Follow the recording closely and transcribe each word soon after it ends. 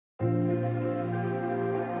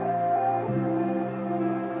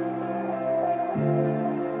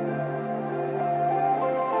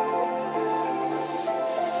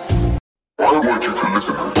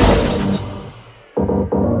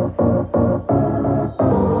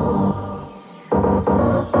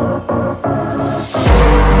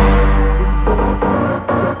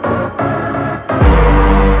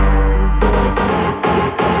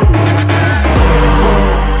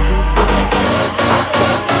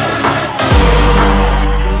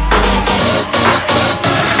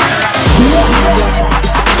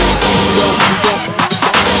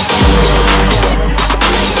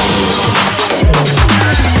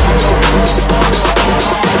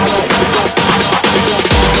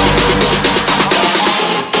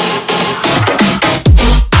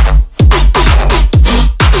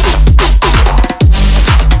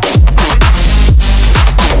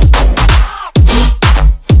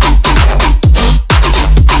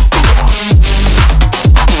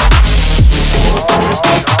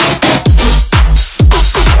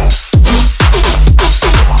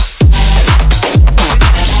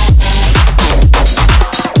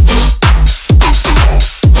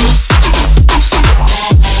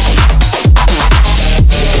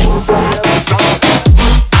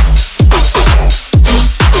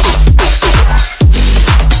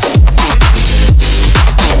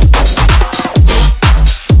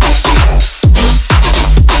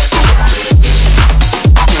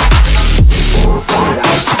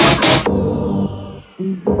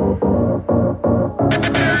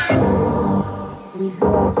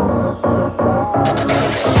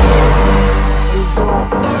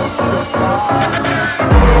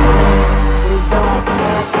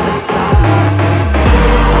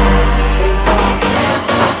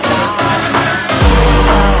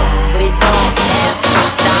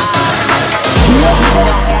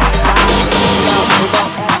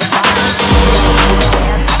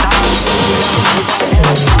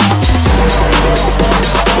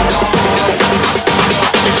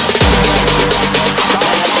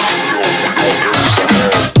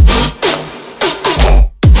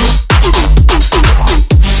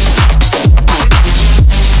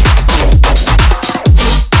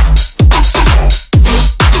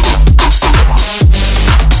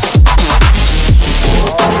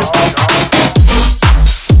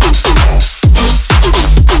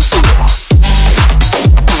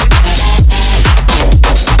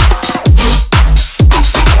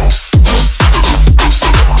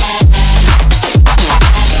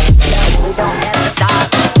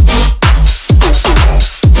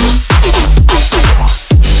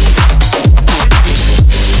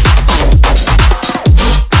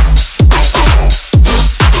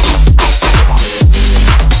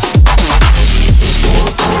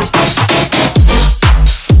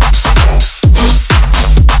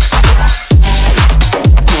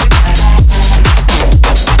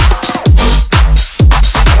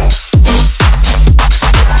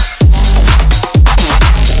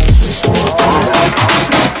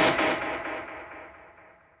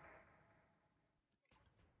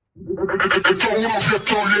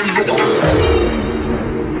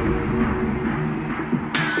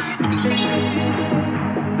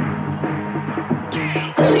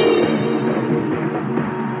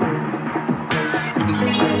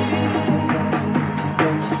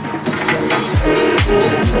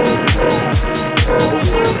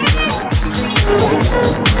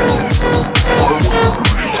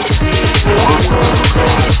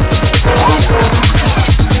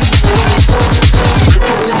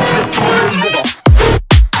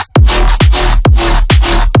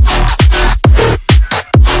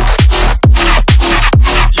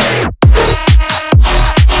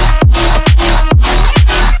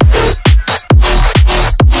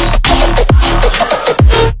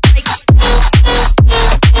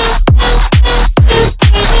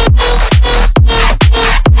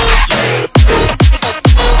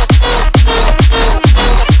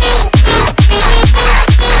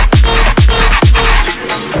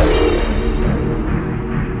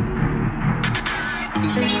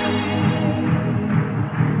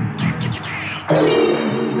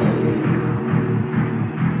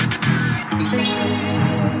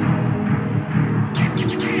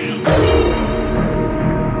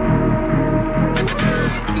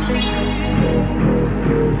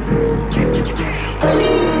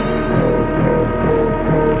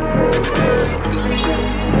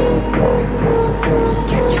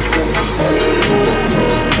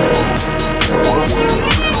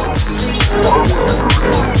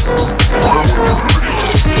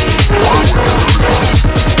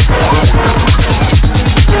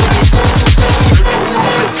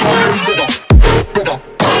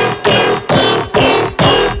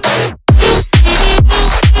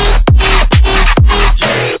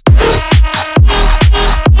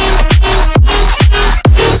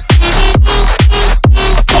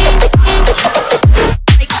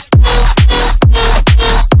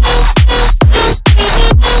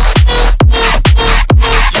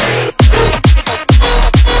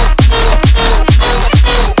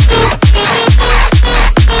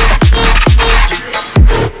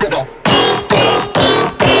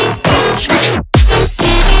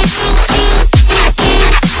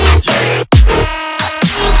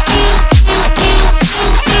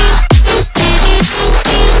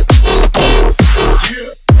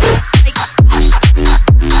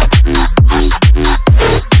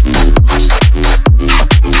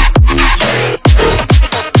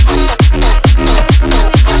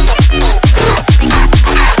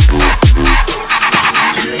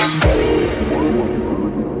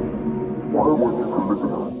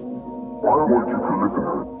Throw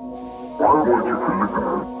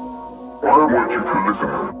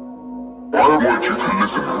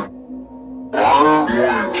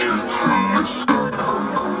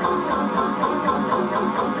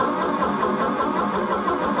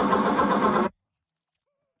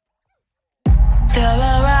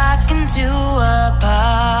a rock into a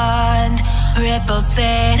pond, ripples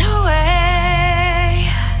fade away.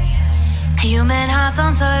 Human hearts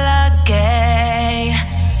aren't so lucky,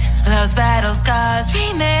 love's battle scars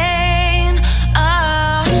remain.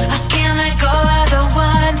 Oh, I can't let go of the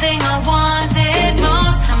one thing I wanted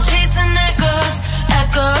most. I'm chasing echoes,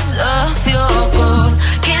 echoes of your ghost.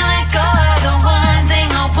 Can't let go of the one thing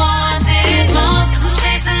I wanted most. I'm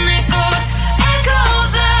chasing echoes,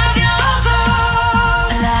 echoes of your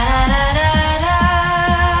ghost. La da da da da,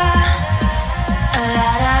 la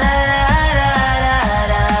da da da da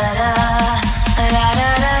da, la da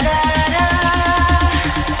da da da.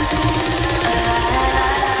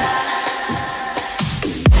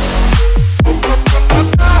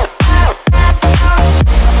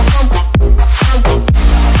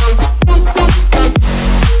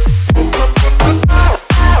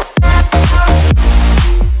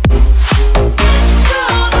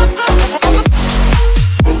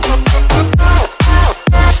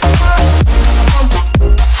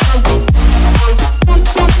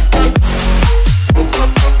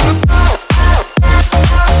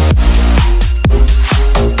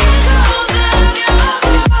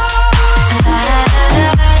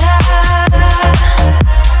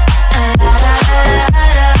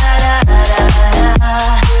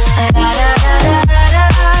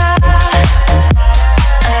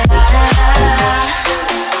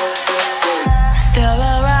 Throw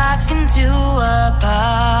a rock into a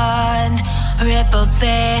pond, ripples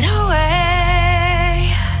fade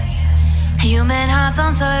away. Human hearts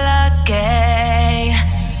aren't so lucky,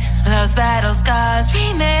 love's battle scars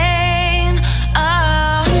remain.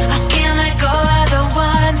 Oh, I can't let go of the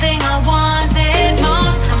one thing I wanted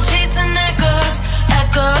most. I'm chasing echoes,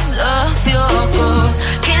 echoes of your ghost.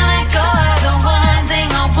 Can't let go of the one thing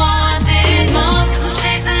I wanted most. I'm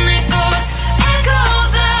chasing echoes,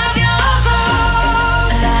 echoes of your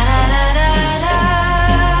ghost. La da da da da,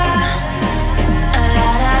 la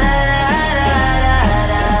da da da da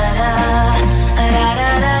da, la da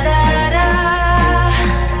da da da, la da da da.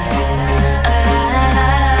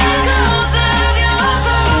 Echoes of your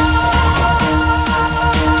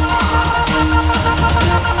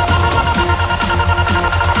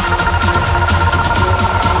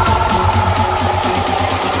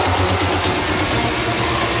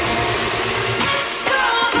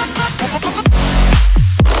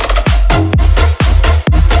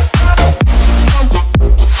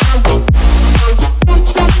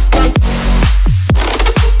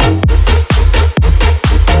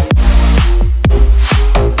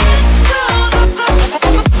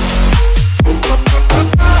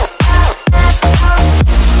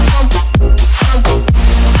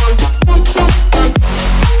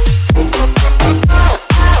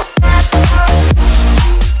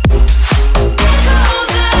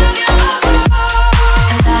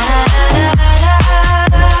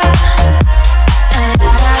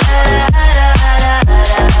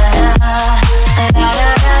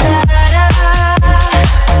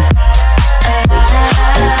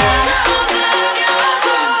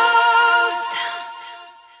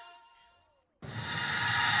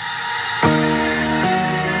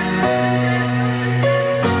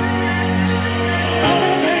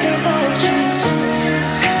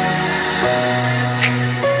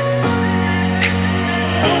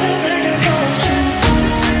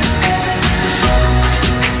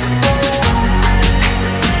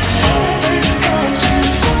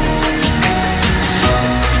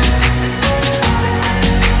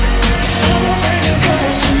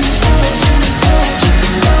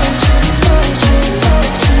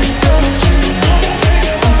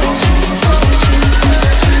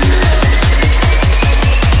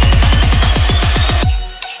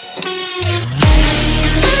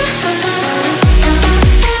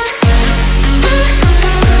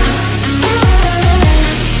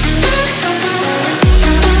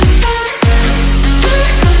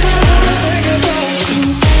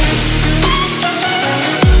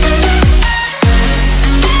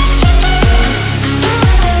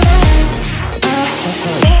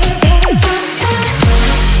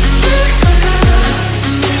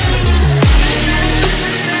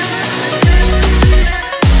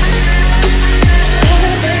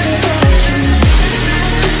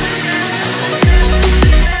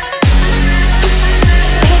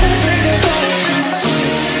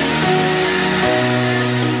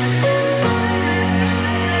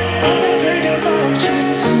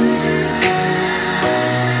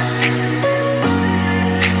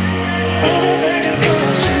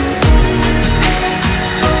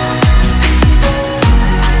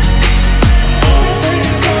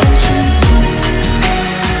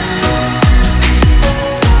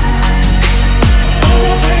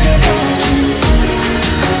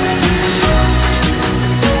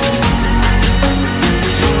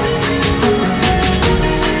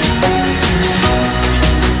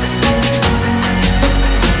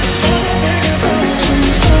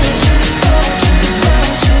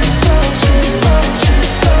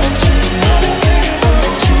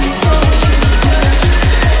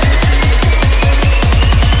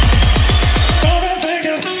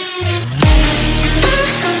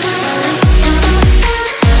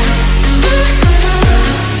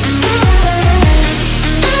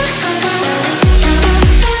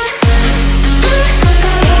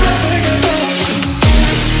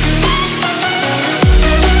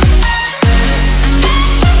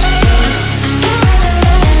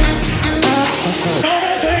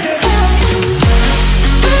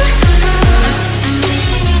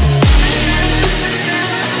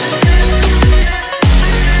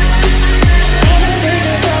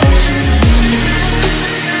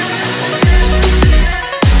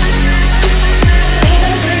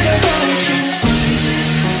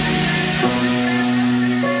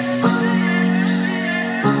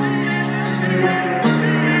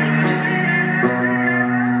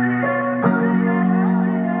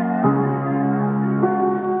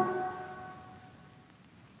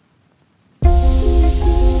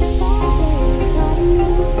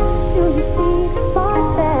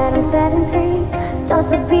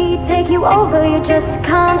you over, you just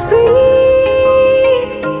can't breathe.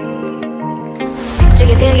 Do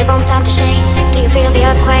you feel your bones start to shake? Do you feel the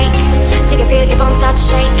earthquake? Do you feel your bones start to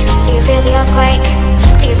shake? Do you feel the earthquake?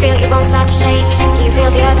 Do you feel your bones start to shake? Do you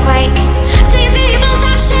feel the earthquake? Do you feel your bones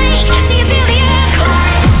start to shake? Do you feel the earthquake?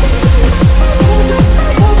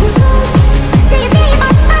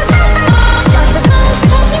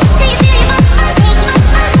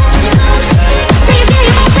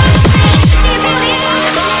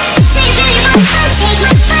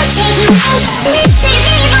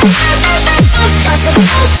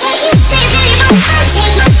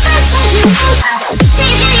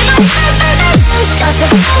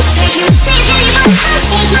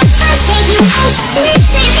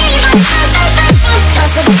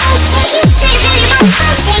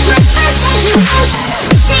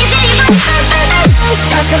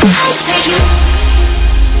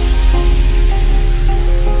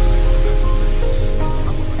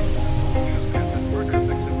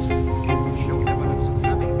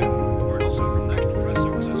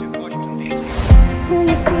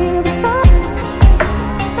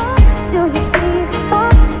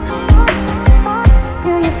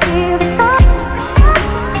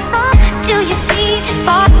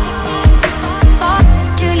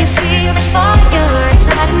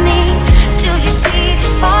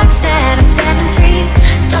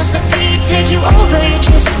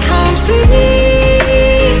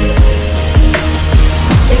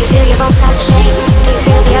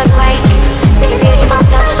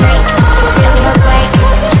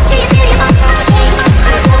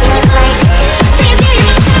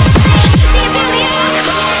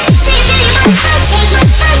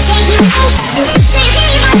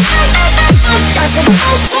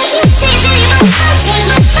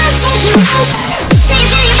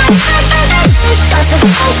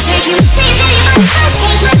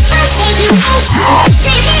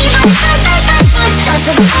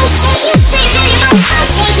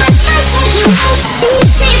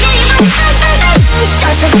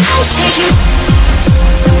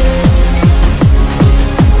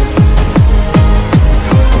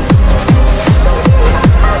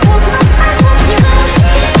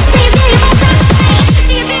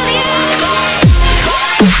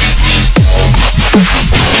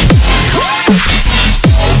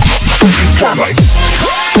 Right.